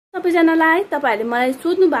सबैजनालाई तपाईहरुले मलाई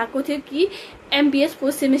सोध्नु भएको थियो कि MBS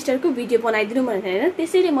पोस्ट सेमेस्टरको भिडियो बनाइदिनु भनेर हैन।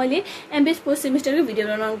 त्यसैले मैले MBS पोस्ट सेमेस्टरको भिडियो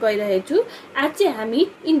बनाउन गइरहेको छु। आज चाहिँ हामी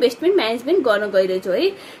इन्भेस्टमेन्ट म्यानेजमेन्ट गर्न गइरहेछौं है।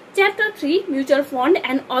 Chapter 3 mutual fund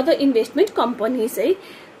and other investment companies है।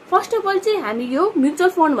 फर्स्ट अफ अल चाहिँ हामी यो म्युचुअल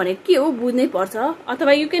फन्ड भनेको के हो बुझ्नै पर्छ,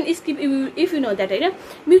 अथवा you can skip if you know that हैन।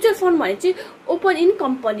 म्युचुअल फन्ड भने चाहिँ ओपन इन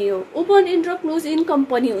कम्पनी हो। ओपन इन र क्लोज इन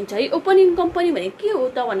कम्पनी हुन्छ है। ओपन इन कम्पनी भने के हो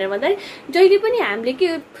त भनेर भन्दा जहिले पनि हामीले के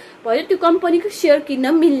भयो त्यो कम्पनीको शेयर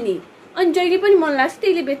किन्न मिल्ने, अनि जहिले पनि मन लाग्छ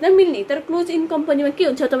त्यसले बेच्न मिल्ने। तर क्लोज इन कम्पनीमा के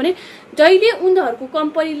हुन्छ त भने जहिले उनीहरुको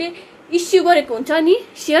कम्पनीले इस्यु गरेको हुन्छ नि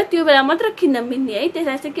शेयर त्यो बेला मात्र किन्न मिल्ने है।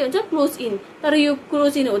 त्यसलाई चाहिँ के हुन्छ क्लोज इन। तर यो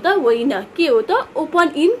क्लोज इन हो त होइन, के हो त ओपन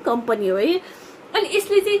इन कम्पनी हो है। अनि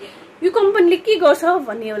यसले चाहिँ यो कम्पनीले के गर्छ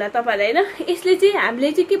भन्ने होला तपाईहरुलाई हैन। यसले चाहिँ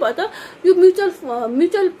हामीले चाहिँ के भयो त यो म्युचुअल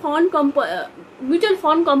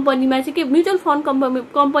फन्ड कम्पनीमा चाहिँ के म्युचुअल फन्ड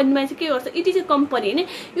कम्पनीमा चाहिँ के गर्छ, इट इज अ कम्पनी हैन।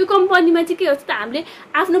 यो कम्पनीमा चाहिँ के गर्छ त हामीले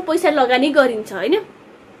आफ्नो पैसा लगानी गरिन्छ हैन,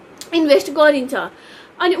 इन्भेस्ट गरिन्छ।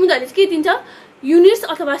 अनि उनीहरुले के दिन्छ युनिट्स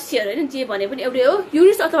अथवा शेयर हैन, जे भने पनि एउटै हो,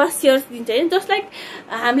 युनिट्स अथवा शेयर्स दिन्छ हैन। जस्ट लाइक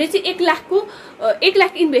हामीले चाहिँ 1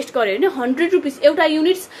 लाख इन्भेस्ट गर्यो हैन, 100 रुपैयाँ एउटा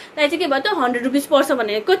युनिट्सलाई चाहिँ के भयो त 100 रुपैयाँ पर्छ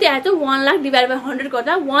भने कति आयो त 1 लाख डिभाइड बाइ 100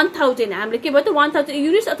 गर्दा 1000 हामीले के भयो त 1000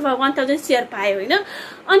 युनिट्स अथवा 1000 शेयर पायो हैन।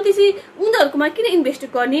 अनि त्यसै उनीहरुकोमा किन इन्भेस्ट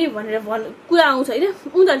गर्ने भनेर कुरा आउँछ हैन।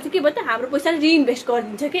 उनीहरुले चाहिँ के भयो त हाम्रो पैसा रिइन्भेस्ट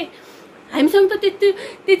गरिदिन्छ के। हामीसँग त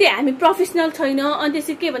त्यति हामी प्रोफेसनल छैन। अनि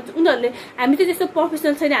त्यसै के भन्छ उनीहरुले हामी त त्यस्तो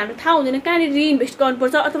प्रोफेसनल छैन, हामीले थाहा हुँदैन कहाँनिर रिइन्भेस्ट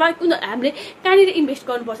गर्नुपर्छ अथवा हामीले कहाँनिर इन्भेस्ट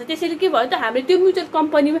गर्नुपर्छ। त्यसैले के भयो त हामीले त्यो म्युचुअल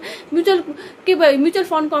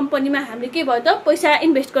फन्ड कम्पनीमा हामीले के भयो त पैसा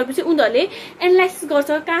इन्भेस्ट गरेपछि उनीहरुले एनालाइसिस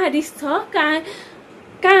गर्छ कहाँ रिस्क छ,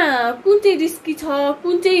 कहाँ कुन चाहिँ रिस्की छ,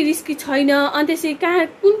 कुन चाहिँ रिस्की छैन। अनि त्यसै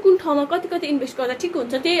कहाँ कुन ठाउँमा कति इन्भेस्ट गर्दा ठिक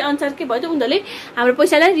हुन्छ, त्यही अनुसार के भयो त उनीहरुले हाम्रो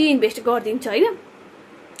पैसालाई रिइन्भेस्ट गरिदिन्छ हैन।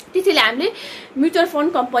 त्यसैले हामीले म्युचुअल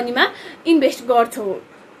फन्ड कम्पनीमा इन्भेस्ट गर्छौं।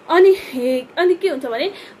 अनि के हुन्छ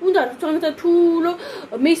भने उनीहरुसँग त ठूलो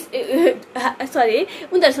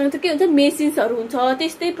उनीहरुसँग त के हुन्छ मेसिन्सहरु हुन्छ,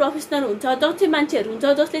 त्यस्तै प्रोफेसनल हुन्छ, दक्ष मान्छेहरु हुन्छ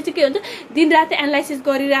जसले चाहिँ के हुन्छ दिनरात एनालाइसिस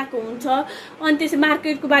गरिरहेको हुन्छ, अनि त्यसै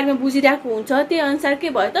मार्केटको बारेमा बुझिरहेको हुन्छ। त्यही अनुसार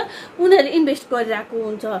के भयो त उनीहरुले इन्भेस्ट गरिरहेको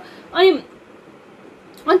हुन्छ।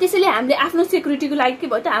 अनि त्यसैले हामीले आफ्नो सेक्युरिटीको लागि के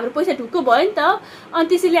भयो त हाम्रो पैसा ढुक्क भयो नि त। अनि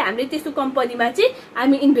त्यसैले हामीले त्यस्तो कम्पनीमा चाहिँ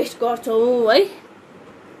हामी इन्भेस्ट गर्छौं है।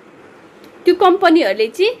 त्यो कम्पनीहरुले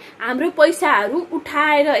चाहिँ हाम्रो पैसाहरु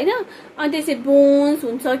उठाएर हैन, अनि त्यसै बोन्स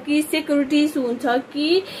हुन्छ कि सेक्युरिटीज हुन्छ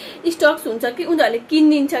कि स्टक्स हुन्छ कि उनीहरुले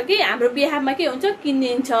किनिन्छ कि हाम्रो बिहाफमा के हुन्छ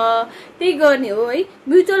किनिन्छ, त्यही गर्ने हो है।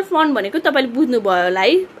 म्युचुअल फन्ड भनेको तपाईले बुझ्नु भयो होला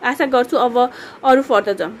है, आशा गर्छु। अब अरु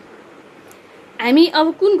फर्दर जाउँ। हामी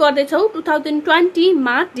अब कुन गर्दैछौं 2020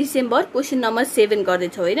 मार्च डिसेम्बर क्वेशन नम्बर 7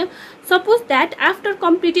 गर्दैछौं हैन। Suppose that after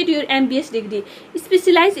completed your MBS degree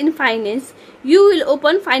specialise in finance you will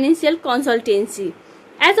open financial consultancy.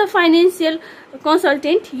 As a financial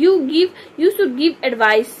consultant, you should give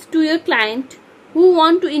advice to your client who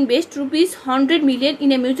want to invest ₹100 million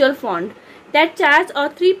in a mutual fund that charge a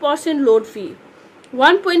 3% load fee,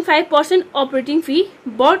 1.5% operating fee,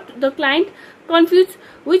 but the client confused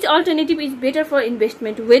which alternative is better for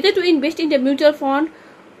investment, whether to invest in the mutual fund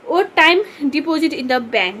or time deposit in the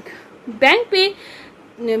bank. Bank pay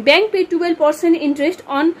 12% interest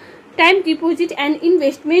on time deposit and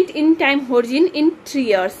investment in time horizon in 3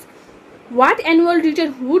 years. What annual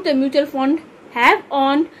return would the mutual fund have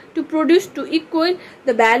earned to produce to equal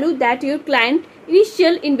the value that your client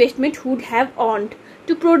initial investment would have earned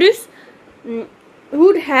to produce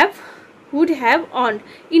would have earned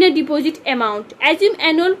in a deposit amount? Assume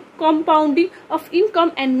annual compounding of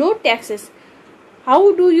income and no taxes.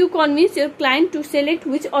 How do you convince your client to select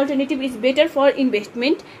which alternative is better for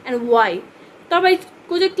investment and why?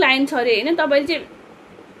 तपाईको चाहिँ client छ रे हैन, तपाईले चाहिँ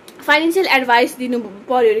financial advice दिनु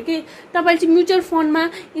पर्यो रे कि तपाईले चाहिँ म्युचुअल फन्डमा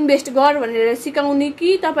इन्भेस्ट गर भनेर सिकाउने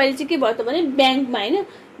कि तपाईले चाहिँ के भयो त भने बैंकमा हैन,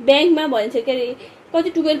 बैंकमा भन्छ के रे कति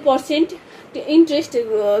 12% इन्ट्रेस्ट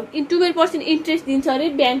 12% इन्ट्रेस्ट दिन्छ रे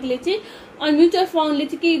बैंकले चाहिँ। अनि म्युचुअल फन्डले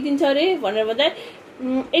चाहिँ के दिन्छ रे भनेर भन्दा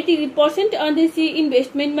 80%। अनि त्यसै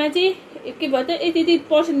इन्भेस्टमेन्टमा चाहिँ के भयो त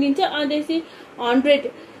 80% दिन्छ। अनि त्यसै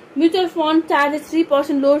 100 mutual fund charges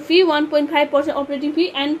 3% load fee, 1.5% operating fee,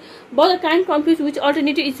 and both the client confused which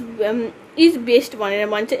alternative is best भनेर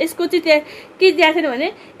भन्छ। यसको चाहिँ के दिएको छैन भने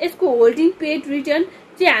यसको होल्डिङ पेड रिटर्न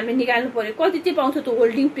चाहिँ हामीले निकाल्नु पर्यो। कति चाहिँ पाउँछ त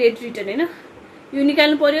होल्डिङ पेड रिटर्न हैन, यो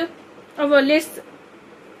निकाल्नु पर्यो। अब लेट्स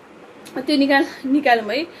त्यो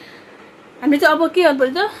निकालौँ है। हामीले चाहिँ अब के गर्नु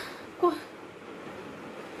पर्यो त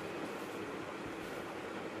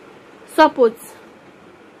suppose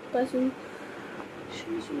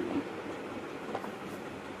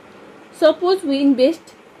Suppose we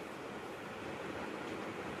invest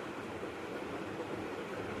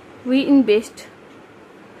we invest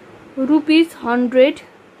 ₹100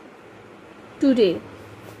 today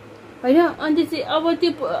हैन। अनि चाहिँ अब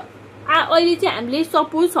त्यो अहिले चाहिँ हामीले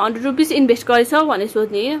सपोज ₹100 इन्भेस्ट गरेछ भने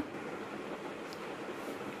सोध्ने हैन।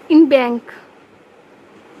 इन ब्याङ्क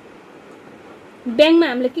ब्याङ्कमा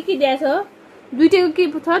हामीले के दिएको छ दुईटैको के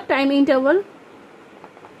छ टाइम इन्टरभल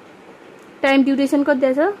टाइम ड्युरेसन कति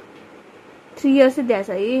दिएको छ 3 इयर्स दिएको छ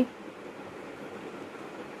है।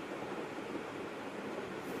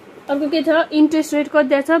 अर्को के छ इन्ट्रेस्ट रेट कति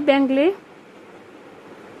दिएको छ ब्याङ्कले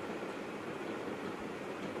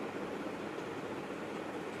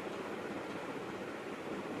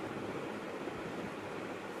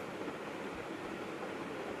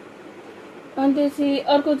अनि त्यसपछि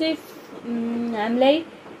अर्को चाहिँ हामीलाई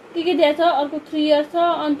के दिएको छ अर्को 3 इयर्स छ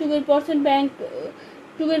अनि 12% ब्याङ्क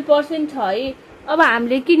 12% छ है। अब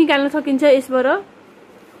हामीले के निकाल्न सकिन्छ यसबाट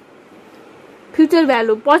फ्युचर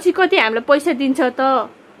भ्यालु पछि कति हामीलाई पैसा दिन्छ त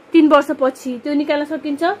 3 वर्षपछि त्यो निकाल्न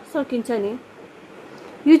सकिन्छ नि।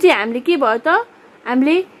 यो चाहिँ हामीले के भयो त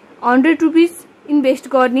हामीले ₹100 इन्भेस्ट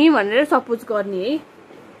गर्ने भनेर सपोज गर्ने है।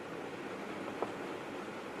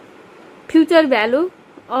 Future value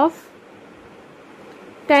of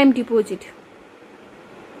time deposit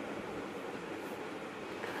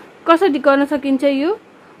कसरी गर्न सकिन्छ यो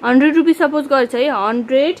 ₹100 सपोज गर्छ है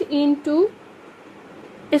 100 इन्टु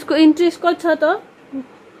यसको इन्ट्रेस्ट कति छ त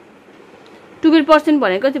 12%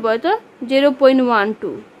 भनेको कति भयो त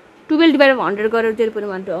 0.12 12 डिभाइड बाइ 100 गरेर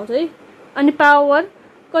 0.12 आउँछ है। अनि पावर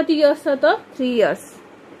कति इयर्स छ त 3 इयर्स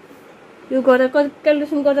यो गर्दा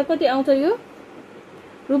क्यालकुलेसन गर्दा कति आउँछ यो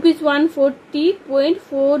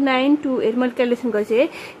 ₹140.4928 मैले क्यालकुलेसन गरेँ है।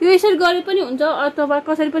 यो यसरी गरे पनि हुन्छ अथवा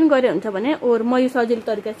कसरी पनि गरे हुन्छ भने ओर म यो सजिलो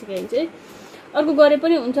तरिका सिकाइन्छ है। अर्को गरे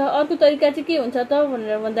पनि हुन्छ अर्को तरिका चाहिँ के हुन्छ त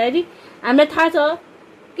भनेर भन्दाखेरि हामीलाई थाहा छ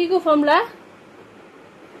के को फर्मुला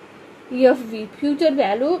एफभी फ्युचर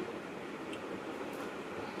भ्यालु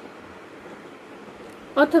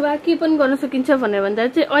अथवा के पनि गर्न सकिन्छ भनेर भन्दा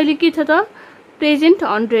चाहिँ अहिले के छ त प्रेजेन्ट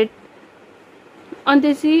 100 अनि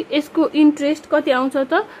त्यसपछि यसको इन्ट्रेस्ट कति आउँछ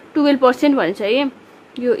त 12% भन्छ है।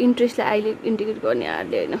 यो इन्ट्रेस्टलाई अहिले इन्टिग्रेट गर्ने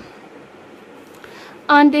आले हैन।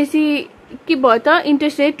 अनि त्यसपछि के भयो त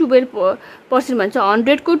इन्ट्रेस्ट रेट 12% भन्छ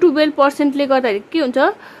 100 को 12% ले गर्दाखेरि के हुन्छ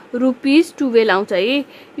 ₹12 आउँछ है।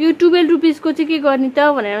 यो ₹12 को चाहिँ के गर्ने त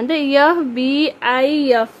भनेर भन्दा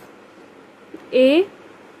एफबीआईएफ ए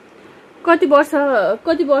कति वर्ष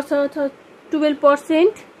छ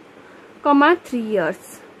 12% 3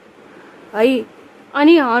 इयर्स है।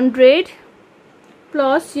 अनि 100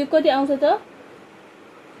 प्लस यो कति आउँछ त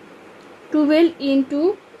 12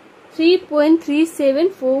 इन्टु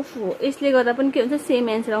 3.3744 यसले गर्दा पनि के हुन्छ सेम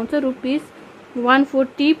एन्सर आउँछ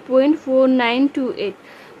 ₹140.4928।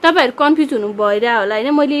 तपाईहरु कन्फ्युज हुनु भइरा होला हैन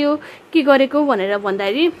मैले यो के गरेको भनेर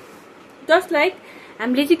भन्दाखेरि जस्ट लाइक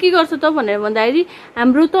हामीले चाहिँ के गर्छ त भनेर भन्दाखेरि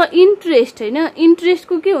हाम्रो त इन्ट्रेस्ट हैन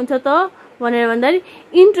इन्ट्रेस्टको के हुन्छ त भनेर भन्दाखेरि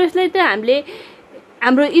इन्ट्रेस्टलाई त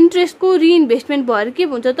हाम्रो इन्ट्रेस्टको रिइन्भेस्टमेन्ट भएर के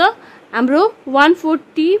हुन्छ त हाम्रो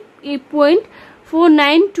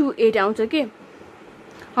 140.4928 आउँछ के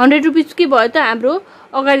 ₹100 के भयो त हाम्रो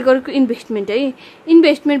अगाडि गरेको इन्भेस्टमेन्ट है।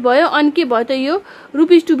 इन्भेस्टमेन्ट भयो अनि के भयो त यो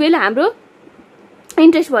 ₹12 हाम्रो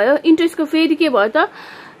इन्ट्रेस्ट भयो। इन्ट्रेस्टको फेरि के भयो त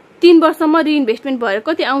 3 वर्षसम्म रिइन्भेस्टमेन्ट भएर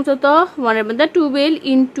कति आउँछ त भनेर भन्दा 12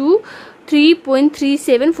 इन्टु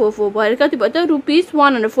 3.3744 भएर कति भयो त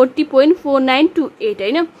 ₹140.4928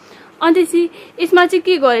 हैन। अनि त्यसपछि यसमा चाहिँ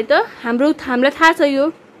के गरे त हामीलाई थाहा छ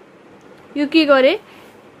यो के गरे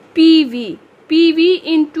पीवी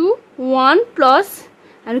इन्टु 1 प्लस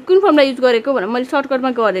हामी कुन फर्मुला युज गरेको भनेर मैले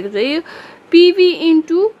सर्टकटमा गरेको छु यो पीवी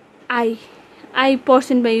इन्टु आई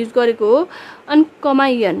पर्सेन्टमा युज गरेको हो अनि कमा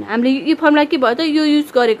एन हामीले यो फर्मुला के भयो त यो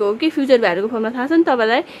युज गरेको हो कि फ्युचर भ्यालुको फर्मुला थाहा छ नि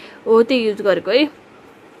तपाईलाई हो त्यही युज गरेको है।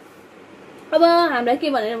 अब हामीलाई के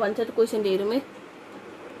भनेर भन्छ त क्वेशन हेरौँ है।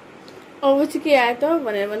 अब चाहिँ के आयो त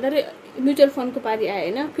भनेर भन्दाखेरि म्युचुअल फन्डको पारी आयो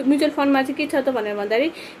हैन। म्युचुअल फन्डमा चाहिँ के छ त भनेर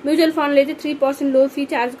भन्दाखेरि म्युचुअल फन्डले चाहिँ 3% लो फी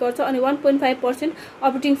चार्ज गर्छ अनि 1.5%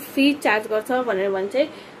 अपरेटिङ फी चार्ज गर्छ भनेर भन्छ।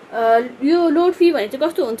 यो लोड फी भने चाहिँ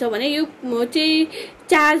कस्तो हुन्छ भने यो चाहिँ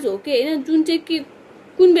चार्ज हो के हैन जुन चाहिँ के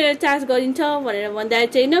कुन बेला चार्ज गरिन्छ भनेर भन्दा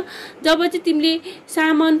चाहिँ हैन जब चाहिँ तिमीले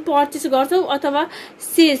सामान पर्चेस गर्छौ अथवा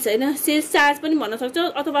सेल्स हैन सेल्स चार्ज पनि भन्न सक्छौ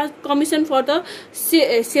अथवा commission for the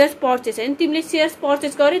sales purchase हैन तिमीले सेल्स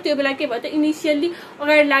पर्चेस गरे त्यो बेला के भयो त इनिशियली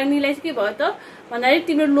अगाडि लाग्नेलाई के भयो त भन्दाखेरि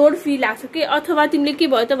तिम्रो लोड फी लाग्छ के अथवा तिमीले के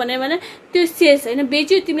भयो त भने त्यो सेल्स हैन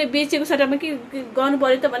बेच्यो तिमीले बेचेको सट्टामा के गर्नु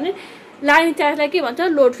पर्यो त भने लाग्ने चार्जलाई के भन्छ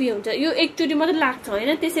लोड फी हुन्छ। यो एकचोटि मात्र लाग्छ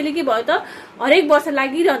हैन त्यसैले के भयो त हरेक वर्ष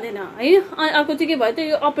लागिरहँदैन है। अनि अर्को चाहिँ के भयो त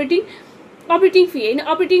यो अपरेटिङ फी हैन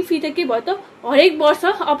अपरेटिङ फी त के भयो त हरेक वर्ष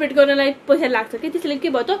अपरेट गर्नलाई पैसा लाग्छ के त्यसैले के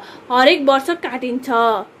भयो त हरेक वर्ष काटिन्छ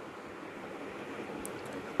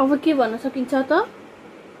अब के भन्न सकिन्छ त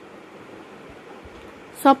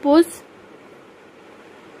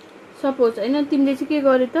सपोज हैन तिमीले चाहिँ के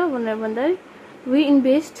गरे त भनेर भन्दा we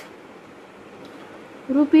invest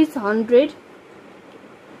 ₹100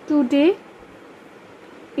 today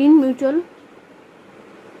in mutual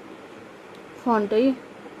fund है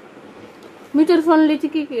म्युचुअल फन्डले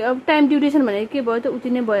चाहिँ के अब टाइम ड्युरेसन भनेको के भयो त उति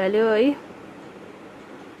नै भइहाल्यो है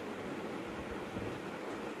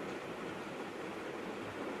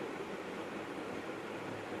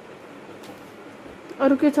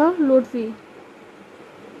अरु के छ लोड फी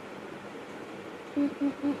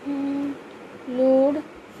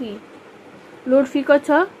लोड फी को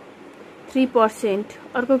छ 3%।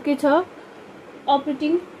 अर्को के छ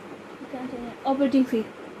अपरेटिङ फी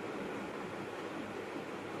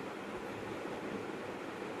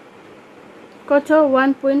को छ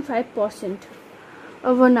 1.5%।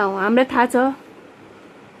 अब नाउ हामीलाई थाहा छ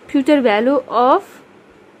future value of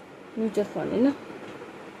mutual fund हैन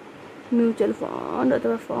म्युचुअल फन्ड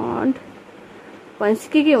अथवा फन्ड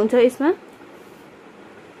भनेपछि के हुन्छ यसमा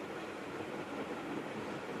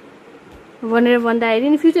भनेर भन्दाखेरि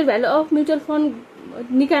नि future value of mutual fund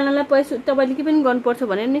निकाल्नलाई पैसा तपाईले के पनि गर्नुपर्छ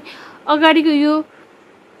भने नि अगाडिको यो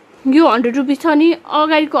 100 रुपैयाँ छ नि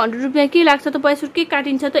अगाडिको 100 रुपैयाँ के लाग्छ त पैसा के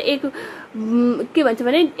काटिन्छ त एक के भन्छ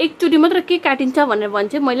भने एकचोटी मात्र के काटिन्छ भनेर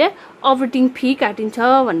भन्छ मैले अपरेटिङ फी काटिन्छ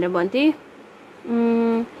भनेर भन्थे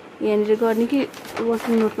यहाँनिर गर्ने कि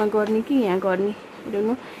वर्किङ नोटमा गर्ने कि यहाँ गर्ने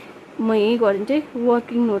हेर्नु म यही गरिदिन्छु है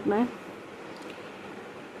वर्किङ नोटमा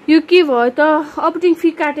यो के भयो त अपरेटिङ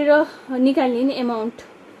फी काटेर निकाल्ने नि एमाउन्ट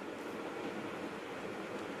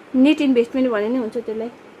नेट इन्भेस्टमेन्ट भने नि हुन्छ त्यसलाई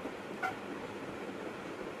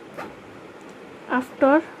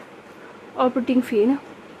आफ्टर अपरेटिङ फी हैन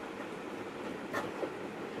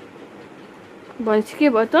भनेपछि के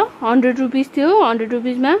भयो त 100 रुपैयाँ थियो 100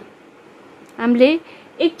 रुपैयाँमा हामीले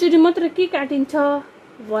एकचोटी मात्र के काटिन्छ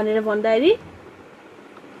भनेर भन्दाखेरि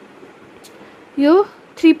यो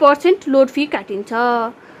 3% लोड फी काटिन्छ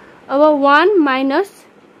अब 1 माइनस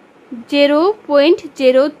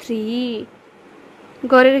 0.03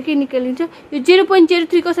 गरेर के निकालिन्छ यो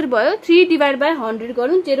 0.03 कसरी भयो 3 डिभाइड बाइ 100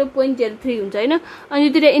 गर्नु 0.03 हुन्छ हैन अनि यो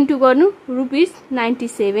दुईटा इन्टु गर्नु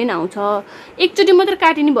 ₹97 आउँछ एकचोटी मात्र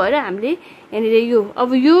काटिने भएर हामीले यहाँनिर यो अब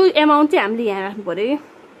यो एमाउन्ट चाहिँ हामीले यहाँ राख्नु पर्यो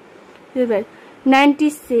यो भ्यालु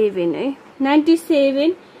 97 है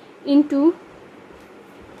 97 इन्टु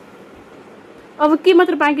अब के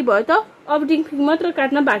मात्र बाँकी भयो त अपरेटिङ फी मात्र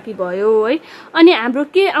काट्न बाँकी भयो है अनि हाम्रो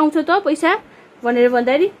के आउँछ त पैसा भनेर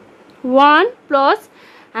भन्दाखेरि 1 प्लस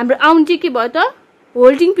हाम्रो आउनु चाहिँ के भयो त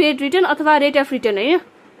होल्डिङ पिरियड रिटर्न अथवा रेट अफ रिटर्न हैन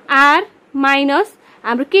आर माइनस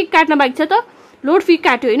हाम्रो के काट्न बाँकी छ त लोड फी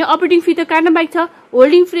काट्यो हैन अपरेटिङ फी त काट्न बाँकी छ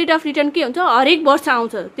होल्डिङ रेट अफ रिटर्न के हुन्छ हरेक वर्ष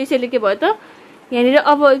आउँछ त्यसैले के भयो त यहाँनिर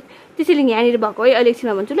अब त्यसैले यहाँनिर भएको है अहिले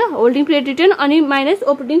एकछिनमा भन्छु ल होल्डिङ पिरियड रिटर्न अनि माइनस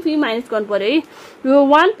अपरेटिङ फी माइनस गर्नु पर्यो है यो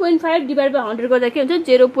 1.5 डिभाइड बाइ 100 गर्दा के हुन्छ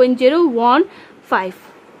 0.015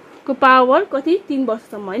 को पावर कति 3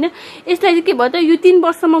 वर्षसम्म हैन यसलाई चाहिँ के भयो त यो 3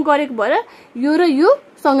 वर्षसम्म गरेको भएर यो र यो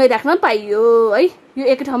सँगै राख्न पाइयो है यो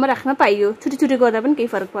एकै ठाउँमा राख्न पाइयो छुट्टी छुट्टी गर्दा पनि केही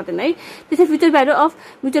फरक पर्दैन है त्यसै future value of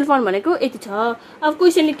mutual fund भनेको यति छ अब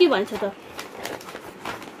क्वेशनले के भन्छ त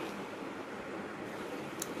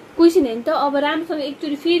क्वेशन हेर्नु त अब राम्रोसँग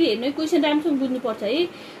एकचोटी फेरि हेर्नु क्वेशन राम्रोसँग बुझ्नुपर्छ है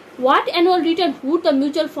what annual return would the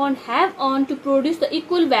mutual fund have on to produce the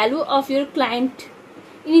equal value of your client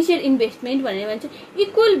initial investment भनेर भन्छ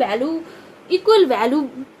इक्वल भ्यालु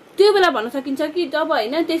त्यो बेला भन्न सकिन्छ कि जब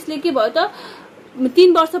हैन त्यसले के भयो त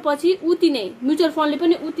 3 वर्षपछि उति नै म्युचुअल फन्डले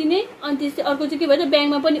पनि उति नै अनि त्यसै अर्को चाहिँ के भयो त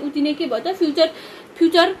ब्याङ्कमा पनि उति नै के भयो त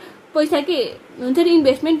फ्युचर पैसा के हुन्छ नि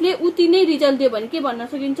इन्भेस्टमेन्टले उति नै रिजल्ट दियो भने के भन्न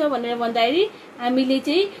सकिन्छ भनेर भन्दाखेरि हामीले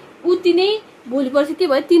चाहिँ उति नै भोलि पर्सि के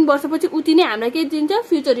भयो 3 वर्षपछि उति नै हामीलाई के दिन्छ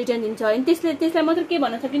फ्युचर रिटर्न दिन्छ हैन त्यसलाई मात्र के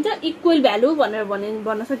भन्न सकिन्छ इक्वल भ्यालु भनेर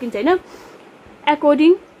भन्न सकिन्छ हैन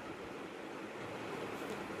अकॉर्डिङ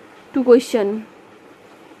टु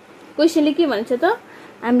क्वेशनले के भन्छ त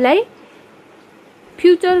हामीलाई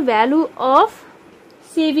फ्युचर भ्यालु अफ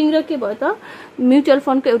सेभिङ र के भयो त म्युचुअल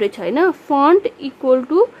फन्डको एउटै छ हैन fund equal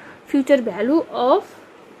to future value of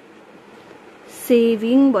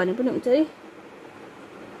saving भने पनि हुन्छ है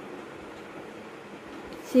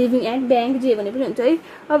सेभिङ एट ब्याङ्क जे भने पनि हुन्छ है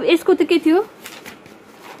अब यसको त के थियो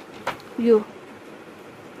यो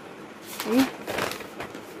है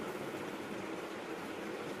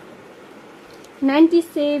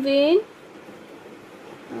 97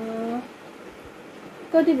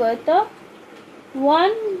 कति भयो त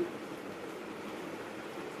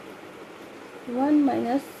 1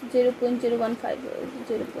 माइनस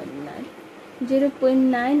 0.015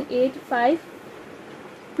 0.985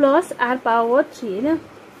 प्लस आर पावर 3 हैन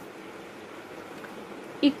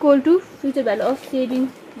equal to future value of saving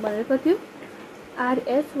भनेर कति हो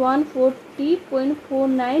RS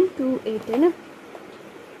 140.4928 हैन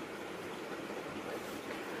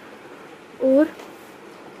और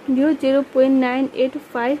यो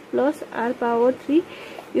 0.985 प्लस R पावर 3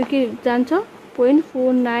 यो के जान्छ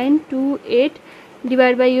 0.4928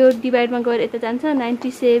 डिभाइड बाइ यो डिभाइडमा गएर यता जान्छ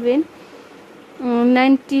 97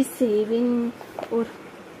 और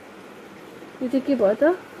यो चाहिँ के भयो त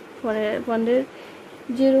भनेर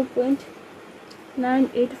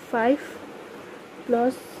 0.985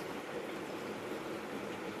 प्लस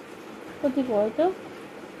कति भयो त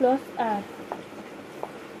plus R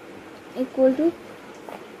equal to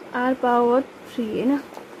R power 3 हैन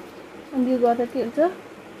अनि यो गर्दा के हुन्छ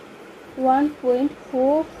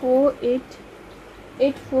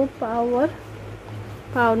 1.44884 पावर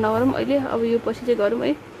नगरौँ अहिले अब यो पछि चाहिँ गरौँ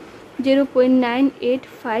है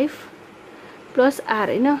 0.985 प्लस R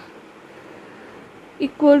हैन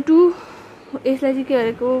इक्वल टु यसलाई चाहिँ के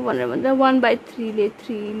गरेको भनेर भन्दा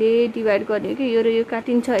 1/3 ले डिभाइड गर्ने कि यो र यो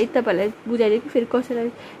काटिन्छ है तपाईहरुलाई बुझाइदिए कि फेरि कसैलाई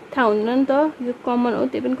थाहा हुँदैन नि त यो कमन हो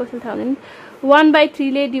त्यही पनि कसैलाई थाहा हुँदैन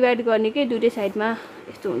 1/3 ले डिभाइड गर्ने के दुईटै साइडमा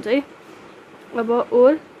यस्तो हुन्छ है अब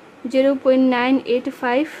और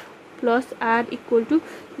 0.985 प्लस R इक्वल टु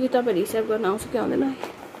यो तपाईहरु हिसाब गर्न आउँछ कि आउँदैन है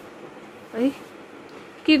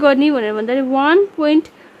के गर्ने भनेर भन्दा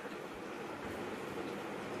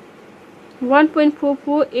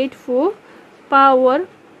 1.4484 पावर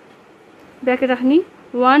ब्र्याकेट राख्ने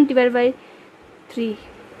 1 डिभाइड बाइ 3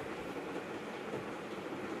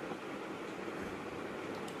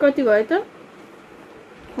 कति भयो त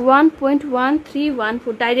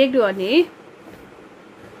 1.1314 डाइरेक्ट गर्ने है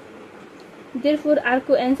देयरफोर R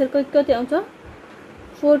को आन्सर कति आउँछ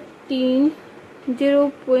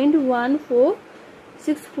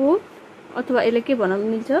 0.1464 अथवा यसलाई के भन्न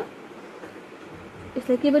मिल्छ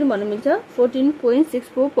यसलाई के पनि भन्न मिल्छ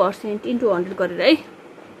 14.64% इन्टु 100 गरेर है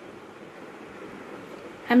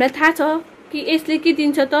हामीलाई थाहा छ कि यसले के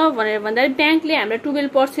दिन्छ त भनेर भन्दा ब्याङ्कले हामीलाई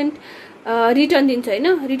 12% रिटर्न दिन्छ हैन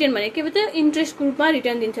रिटर्न भने के भन्छ इन्ट्रेस्टको रूपमा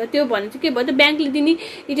रिटर्न दिन्छ त्यो भने चाहिँ के भन्छ ब्याङ्कले दिने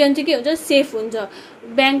रिटर्न चाहिँ के हुन्छ सेफ हुन्छ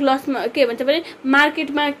ब्याङ्क लसमा के भन्छ भने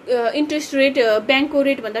मार्केटमा इन्ट्रेस्ट रेट ब्याङ्कको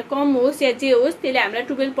रेट भन्दा कम होस् या जे होस् त्यसले हामीलाई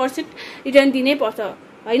 12% रिटर्न दिनै पर्छ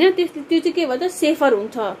हैन त्यो चाहिँ के भन्छ सेफर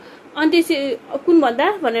हुन्छ अनि त्यसै कुन भन्दा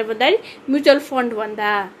भनेर भन्दाखेरि म्युचुअल फन्ड भन्दा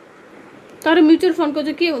तर म्युचुअल फन्डको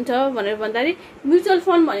चाहिँ के हुन्छ भनेर भन्दाखेरि म्युचुअल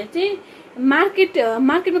फन्ड भने चाहिँ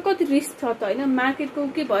मार्केटमा कति रिस्क छ त हैन मार्केटको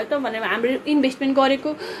के भयो त भनेर हामीले इन्भेस्टमेन्ट गरेको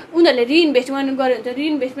उनीहरुले रिइन्भेस्टमेन्ट गर्ने हुन्छ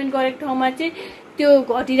रिइन्भेस्टमेन्ट गरेको ठाउँमा चाहिँ त्यो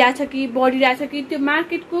घटिरहेछ कि बढिरहेछ कि त्यो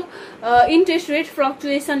मार्केटको इन्ट्रेस्ट रेट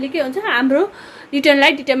फ्लक्चुएसनले के हुन्छ हाम्रो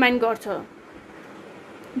रिटर्नलाई डिटरमाइन गर्छ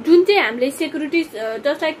जुन चाहिँ हामीले सेक्युरिटिज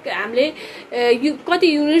जस्ट लाइक हामीले कति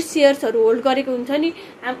युनिट सेयर्सहरु होल्ड गरेको हुन्छ नि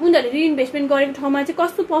उनीहरुले रिइन्भेस्टमेन्ट गरेको ठाउँमा चाहिँ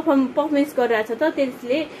कस्तो परफर्मेन्स गरिरहेछ त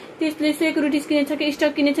त्यसले सेक्युरिटिज किनेछ कि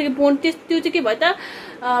स्टक किनेछ कि बोन्ड त्यो चाहिँ के भयो त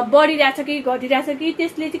बढिरहेछ कि घटिरहेछ कि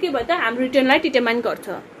त्यसले चाहिँ के भयो त हाम्रो रिटर्नलाई डिटरमाइन गर्छ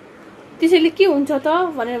त्यसैले के हुन्छ त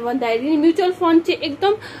भनेर भन्दाखेरि म्युचुअल फन्ड चाहिँ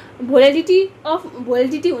एकदम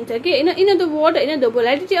भोलाटिलिटी हुन्छ कि हैन इन द वर्ड हैन the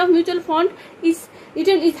volatility of mutual fund is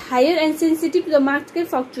return is higher and sensitive to the market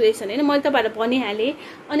fluctuation हैन मैले तपाईहरुलाई भनिहालेँ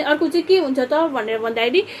अनि अर्को चाहिँ के हुन्छ त भनेर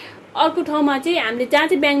भन्दाखेरि अर्को ठाउँमा चाहिँ हामीले जहाँ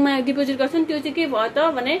चाहिँ ब्याङ्कमा डिपोजिट गर्छौं त्यो चाहिँ के भयो त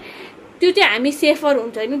भने त्यो चाहिँ हामी सेफर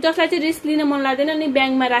हुन्छ हैन जसलाई चाहिँ रिस्क लिन मन लाग्दैन अनि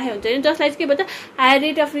ब्याङ्कमा राखे हुन्छ हैन जसलाई चाहिँ के भन्छ हायर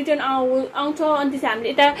रेट अफ रिटर्न आउँछ अनि त्यसै हामीले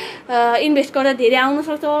यता इन्भेस्ट गर्दा धेरै आउन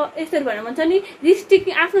सक्छ यसरी भनेर भन्छ नि रिस्क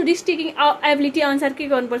टेकिङ आफ्नो रिस्क टेकिङ एबिलिटी अनुसार के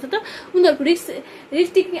गर्नुपर्छ त उनीहरुको रिस्क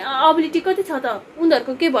टेकिङ एबिलिटी कति छ त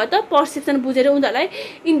उनीहरुको के भयो त पर्सेप्सन बुझेर उनीहरुलाई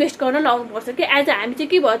इन्भेस्ट गर्न लाउनु पर्छ कि एज हामी चाहिँ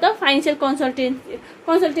के भयो त फाइनान्शियल कन्सल्टेन्ट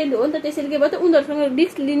हो नि त त्यसैले के भयो त उनीहरुसँग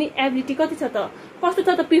रिस्क लिने एबिलिटी कति छ त कस्तो छ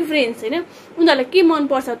त प्रिफरेन्स हैन उनीहरुलाई के मन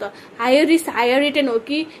पर्छ त हायर रिस्क हायर रिटर्न हो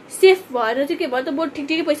कि सेफ भएर चाहिँ के भयो त बरु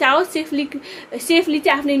ठिकै पैसा आओस् सेफली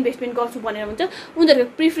चाहिँ आफ्नो इन्भेस्टमेन्ट गर्छु भनेर हुन्छ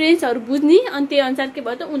उनीहरुको प्रिफरेन्सहरु बुझ्ने अनि त्यही अनुसार के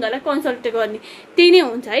भयो त उनीहरुलाई कन्सल्ट गर्ने त्यही नै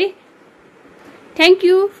हुन्छ है thank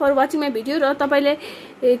you for watching my video र तपाईले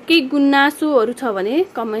केही गुनासोहरु छ भने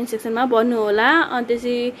कमेन्ट सेक्सनमा भन्नु होला अनि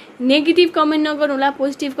त्यसै नेगेटिभ कमेन्ट नगर्नु होला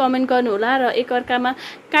पोजिटिभ कमेन्ट गर्नु होला र एकअर्कामा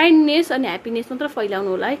काइन्डनेस अनि ह्याप्पीनेस मात्र फैलाउनु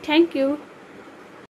होला है थ्यांक यू